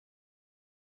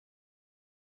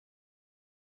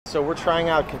So we're trying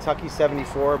out Kentucky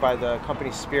 74 by the company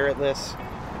Spiritless.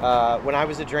 When I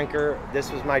was a drinker,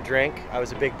 this was my drink. I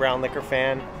was a big brown liquor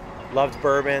fan. Loved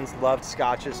bourbons, loved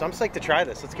scotches. So I'm psyched to try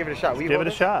this. Let's give it a shot. Give it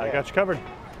a shot. Yeah. I got you covered.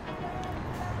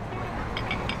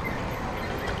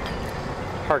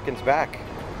 Harkens back.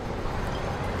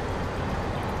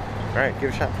 All right,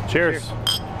 give it a shot. Cheers.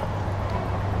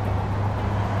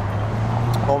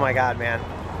 Oh my God, man.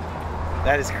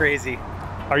 That is crazy.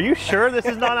 Are you sure this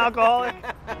is non-alcoholic?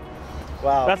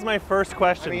 Wow. That's my first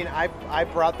question. I mean, I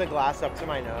brought the glass up to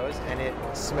my nose and it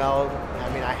smelled,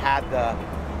 I mean, I had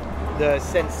the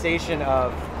sensation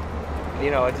of,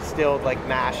 you know, a distilled like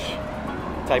mash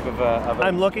type of a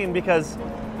I'm looking because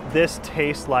this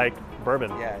tastes like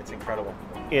bourbon. Yeah, it's incredible.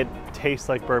 It tastes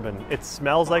like bourbon. It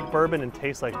smells like bourbon and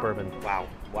tastes like bourbon. Wow,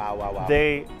 wow, wow, wow.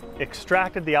 They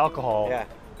extracted the alcohol, yeah,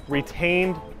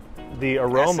 retained the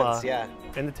aroma, essence, yeah,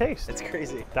 and the taste. It's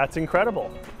crazy. That's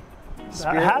incredible.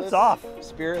 Spiritless, hats off.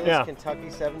 Spiritless Yeah. Kentucky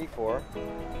 74.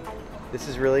 This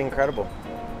is really incredible.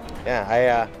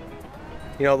 Yeah,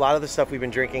 you know, a lot of the stuff we've been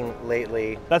drinking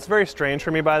lately. That's very strange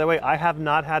for me, by the way. I have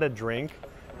not had a drink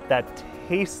that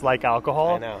tastes like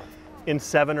alcohol I know. in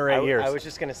 7 or 8 years. I was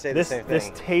just going to say the same thing.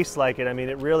 This tastes like it. I mean,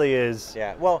 it really is.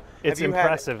 Yeah. Well, it's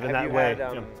impressive in that way. Have you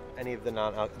had any of the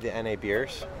NA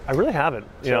beers? I really haven't.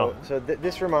 You know. So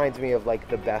this reminds me of like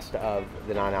the best of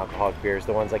the non-alcoholic beers,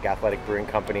 the ones like Athletic Brewing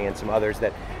Company and some others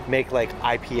that make like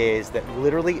IPAs that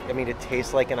literally, I mean, it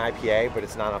tastes like an IPA, but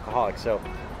it's non-alcoholic. So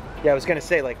yeah, I was gonna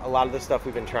say, like, a lot of the stuff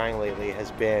we've been trying lately has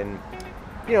been,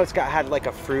 you know, it's had like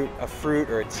a fruit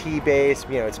or a tea base.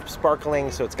 You know, it's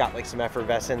sparkling, so it's got like some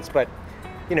effervescence, but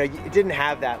you know, it didn't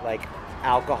have that like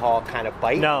alcohol kind of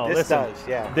bite. No, this listen, does.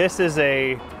 Yeah. This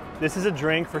is a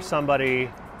drink for somebody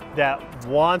that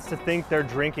wants to think they're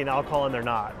drinking alcohol and they're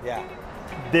not. Yeah.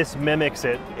 This mimics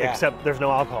it, Yeah. except there's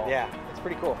no alcohol. Yeah, it's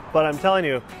pretty cool. But I'm telling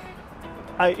you,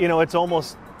 you know, it's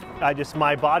almost,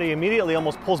 my body immediately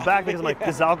almost pulls back because I'm like,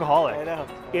 this is alcoholic. I know.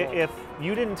 If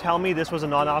you didn't tell me this was a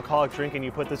non-alcoholic drink and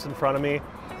you put this in front of me,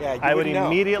 yeah, I would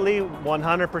immediately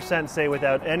 100% say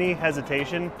without any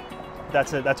hesitation,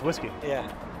 that's whiskey. Yeah.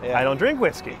 Yeah. I don't drink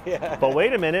whiskey. Yeah. But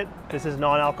wait a minute, this is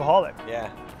Yeah.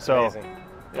 So, amazing.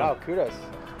 Wow, kudos.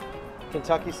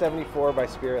 Kentucky 74 by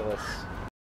Spiritless.